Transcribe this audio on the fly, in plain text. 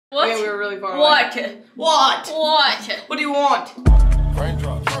What? Yeah, we were really far What? away. What? What? What do you want?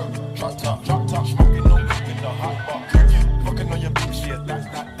 Raindrop, drop top, smoking on weed in the hot bar. Fucking on your bitch, yeah,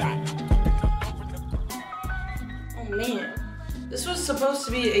 that. Oh man. This was supposed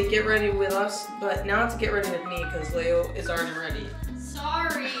to be a get ready with us, but now it's a get ready with me because Leo is already ready.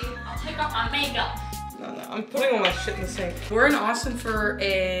 Sorry, I'll take off my makeup. No, I'm putting all my shit in the sink. We're in Austin for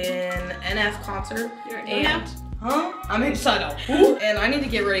an NF concert. You're in and NF? Huh? I'm inside out. And I need to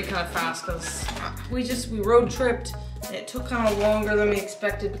get ready kind of fast because we road tripped and it took kind of longer than we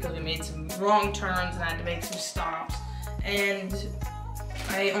expected because we made some wrong turns and I had to make some stops. And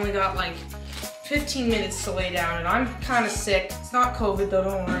I only got like 15 minutes to lay down and I'm kind of sick. It's not COVID though,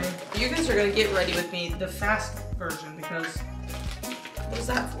 don't worry. You guys are gonna get ready with me, the fast version, because what is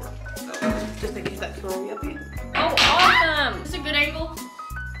that for? Oh, just in case that throw me up here. Oh, awesome! This is a good angle.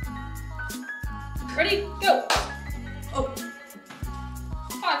 Ready, go! Oh.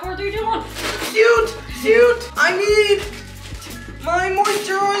 5, 4, 3, 2, 1. Shoot! I need my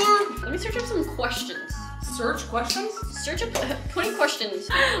moisturizer. Let me search up some questions. Search questions? Search up 20 questions.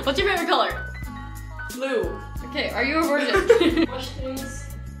 What's your favorite color? Blue. Okay, are you a virgin? Questions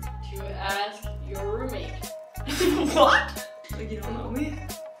to ask your roommate. What? Like you don't know me?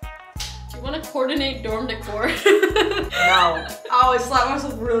 Do you want to coordinate dorm decor? No. Oh, I slapped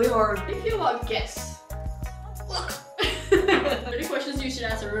myself really hard. How do you feel about guests? Look. 30 questions you should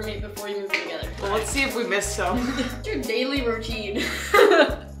ask a roommate before you move together. Well, let's see if we missed some. What's your daily routine?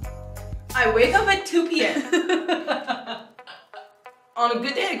 I wake up at 2 p.m. On a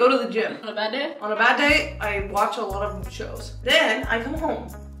good day, I go to the gym. On a bad day? On a bad day, I watch a lot of shows. Then I come home.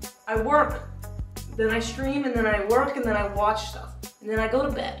 I work. Then I stream, and then I work, and then I watch stuff. And then I go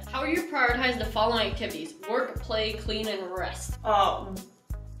to bed. How do you prioritize the following activities? Work, play, clean, and rest.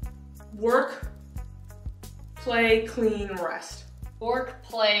 Work, play, clean, rest. Work,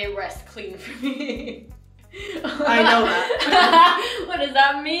 play, rest, clean for me. I know that. What does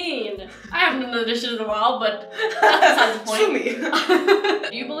that mean? I haven't done the dishes in a while, but that's besides the point. Sue me.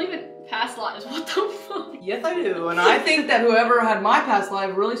 Do you believe in past lives? What the fuck? Yes, I do, and I think that whoever had my past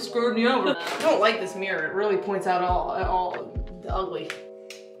life really screwed me over. I don't like this mirror. It really points out all the ugly.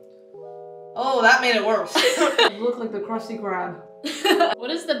 Oh, that made it worse. You look like the Krusty Krab.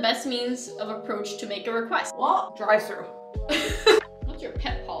 What is the best means of approach to make a request? What? Drive-through. What's your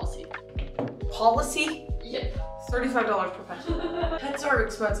pet policy? Policy? Yep. $35 per pet. Pets are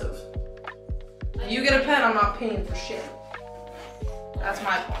expensive. If you get a pet, I'm not paying for shit. That's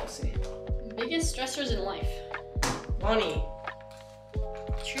my policy. Biggest stressors in life? Money.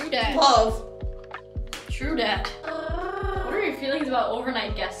 True dat. Love. True dat. What are your feelings about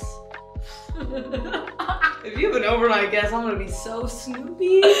overnight guests? If you have an overnight guest, I'm gonna be so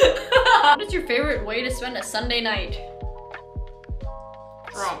Snoopy. What is your favorite way to spend a Sunday night?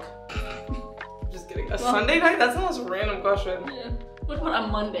 Drunk. Just kidding. A Sunday night? That's the most random question. Yeah. What about a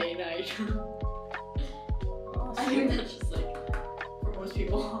Monday night? I think that's just like for most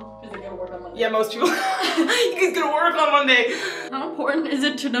people, because they gotta work on Monday. Yeah, most people. You guys gonna work on Monday. How important is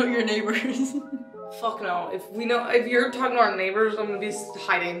it to know your neighbors? Fuck no. If you're talking to our neighbors, I'm gonna be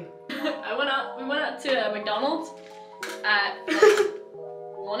hiding. We went out to McDonald's at like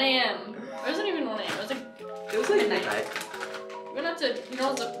 1 a.m. It wasn't even 1 a.m. It was like midnight. We went out to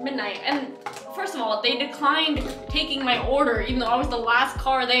McDonald's at midnight, and first of all, they declined taking my order, even though I was the last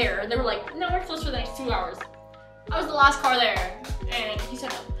car there. They were like, no, we're closed for the next 2 hours. I was the last car there, and he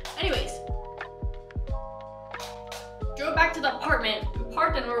said no. Anyways, drove back to the apartment, we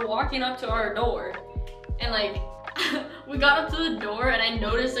parked, and we were walking up to our door, and like, we got up to the door, and I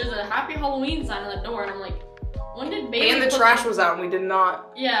noticed there's a Happy Halloween sign on the door, and I'm like, when did Bailey And the trash was out, and we did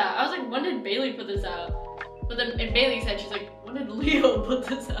not. Yeah, I was like, when did Bailey put this out? But then in Bailey's head, she's like, when did Leo put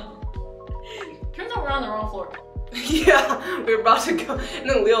this out? Turns out we're on the wrong floor. Yeah, we were about to go, and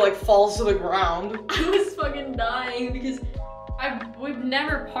then Leo like falls to the ground. I was fucking dying because we've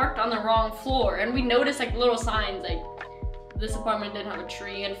never parked on the wrong floor, and we noticed like little signs like this apartment didn't have a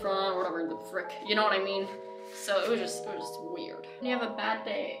tree in front or whatever the frick, you know what I mean? So it was just weird. When you have a bad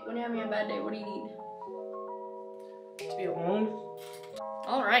day, what do you need? To be alone.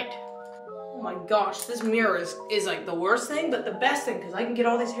 All right. Oh my gosh, this mirror is like the worst thing, but the best thing, because I can get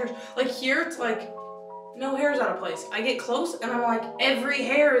all these hairs. Like here, it's like, no hair's out of place. I get close and I'm like, every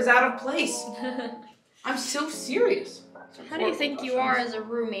hair is out of place. I'm so serious. How do you think you are as a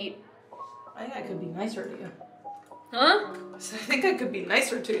roommate? I think I could be nicer to you. Huh? I think I could be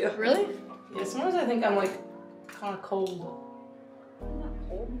nicer to you. Really? Yeah, sometimes I think I'm like kind of cold. I'm not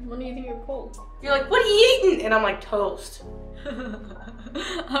cold. When do you think you're cold? You're like, what are you eating? And I'm like, toast.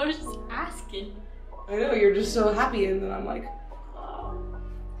 I was just asking. I know, you're just so happy, and then I'm like,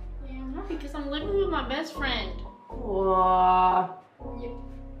 because I'm living with my best friend.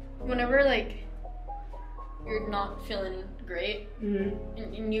 Whenever like you're not feeling great,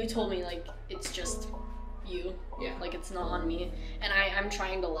 and you told me like it's just you, like it's not on me, and I'm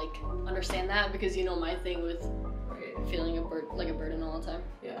trying to like understand that because you know my thing with feeling a burden all the time.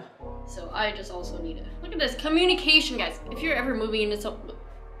 Yeah. So I just also need it. Look at this communication, guys. If you're ever moving into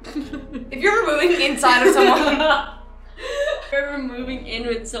if you're ever moving inside of someone, if you're ever moving in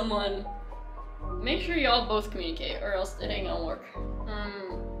with someone, make sure y'all both communicate, or else it ain't gonna work.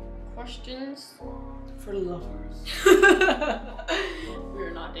 Questions for lovers.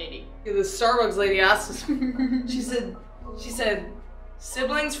 We're not dating. Yeah, the Starbucks lady asked us. She said,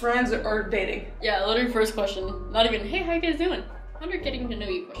 siblings, friends, or dating. Yeah, literally first question. Not even, hey, how you guys doing? 100 getting to know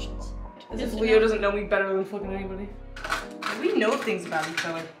you questions. As if Leo doesn't know me better than fucking anybody. We know things about each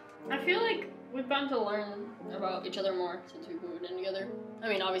other. I feel like we've gotten to learn about each other more since we've moved in together. I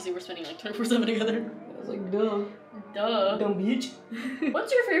mean, obviously we're spending like 24/7 together. I was like, duh. Duh. Dumb bitch.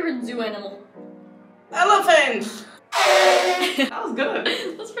 What's your favorite zoo animal? Elephant! That was good.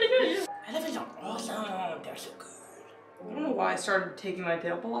 That's pretty good, yeah. Elephants are awesome. They're so good. I don't know why I started taking my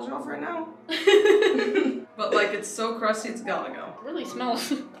tail polish off right now. But like, it's so crusty, it's gotta go. It really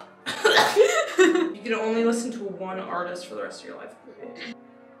smells. You can only listen to one artist for the rest of your life.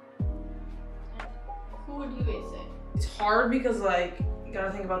 Who would you guys say? It's hard because like, you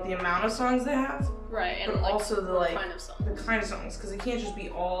gotta think about the amount of songs they have. Right, and but like, also the like, kind of songs. the kind of songs, because it can't just be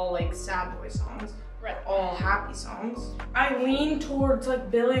all like sad boy songs. Right. All happy songs. I lean towards like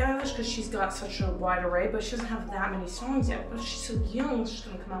Billie Eilish because she's got such a wide array, but she doesn't have that many songs yet. But she's so young, she's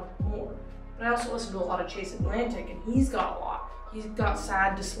gonna come out with more. But I also listen to a lot of Chase Atlantic, and he's got a lot. He's got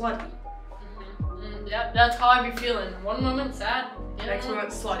Sad to Slutty. Yep, that's how I be feeling. One moment sad, Next moment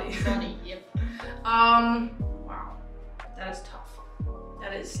slutty. Slutty, yep. Wow, that is tough.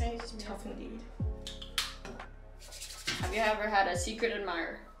 That is tough indeed. Have you ever had a secret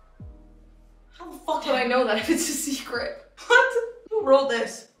admirer? How the fuck would I know that if it's a secret? What? Who wrote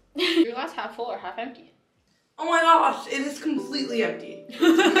this? Your glass half full or half empty? Oh my gosh, it is completely empty.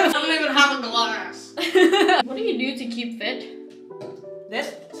 I don't even have a glass. What do you do to keep fit?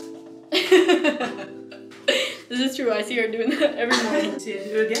 This? This is true, I see her doing that every morning. See it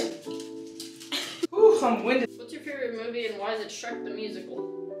do it again? Ooh, I'm winded. What's your favorite movie and why is it Shrek the Musical?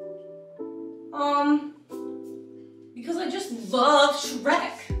 Because I just love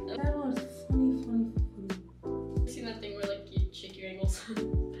Shrek. That was funny. Seen that thing where like you shake your ankles?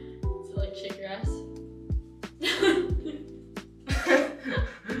 So like shake your ass?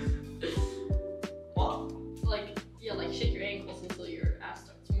 What? Like, yeah, like shake your ankles until your ass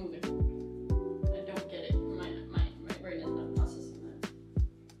starts moving. I don't get it. My brain is not processing that.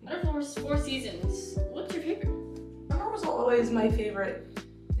 Out of 4 seasons, what's your favorite? Summer was always my favorite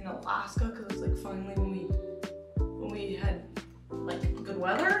in Alaska because it was like finally when we had like good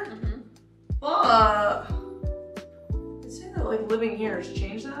weather. But I'd say that like living here has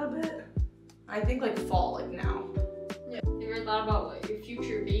changed that a bit. I think like fall, like now. Yeah. Have you ever thought about what your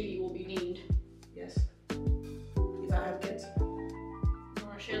future baby will be named? Yes. If I have kids. You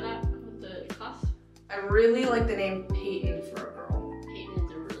want to share that with the class? I really like the name Peyton for a girl. Peyton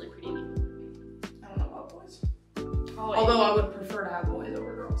is a really pretty name. I don't know about boys. Oh, Although I would prefer to have boys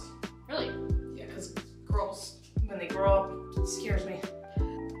over girls. Really? Yeah, because girls, when they grow up, it scares me.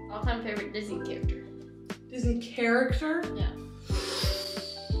 All-time favorite Disney character? Disney character? Yeah.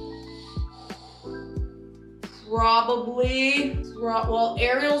 Probably. Well,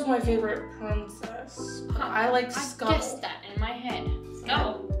 Ariel's my favorite princess. I like Scuttle. I guessed that in my head.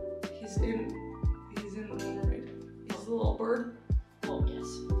 Scuttle. He's in the mermaid. He's the little bird. Oh yes.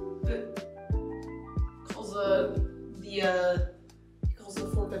 That calls he calls the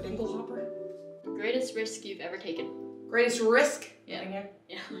fork a dinglehopper. Greatest risk you've ever taken? Greatest risk? Yeah.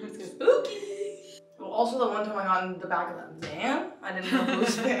 Yeah. Spooky. Well, also the one time I got in the back of that van, I didn't know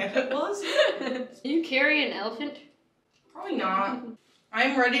whose van it was. Do you carry an elephant? Probably not.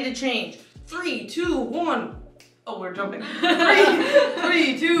 I'm ready to change. 3, 2, 1. Oh, we're jumping.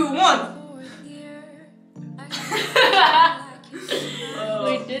 3, 2, 1.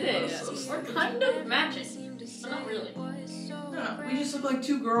 We did it. We're kind of matching, but not really. No, we just look like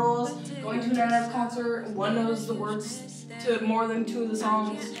two girls going to an NF concert. One knows the words to more than 2 of the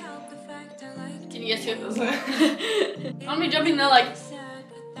songs. Can you guess who? I'm gonna be jumping there like.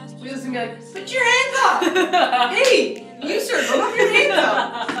 We're just gonna be like, put your hands up! Hey, you sir, put up your hands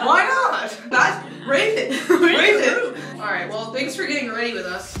up! Why not? Raise it. Alright, well, thanks for getting ready with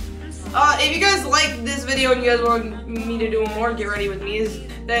us. If you guys like this video and you guys want me to do more Get Ready With Me's,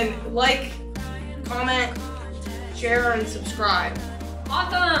 then like, comment, share, and subscribe.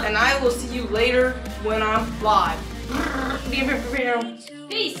 Awesome. And I will see you later when I'm live.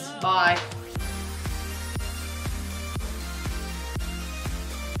 Peace. Bye.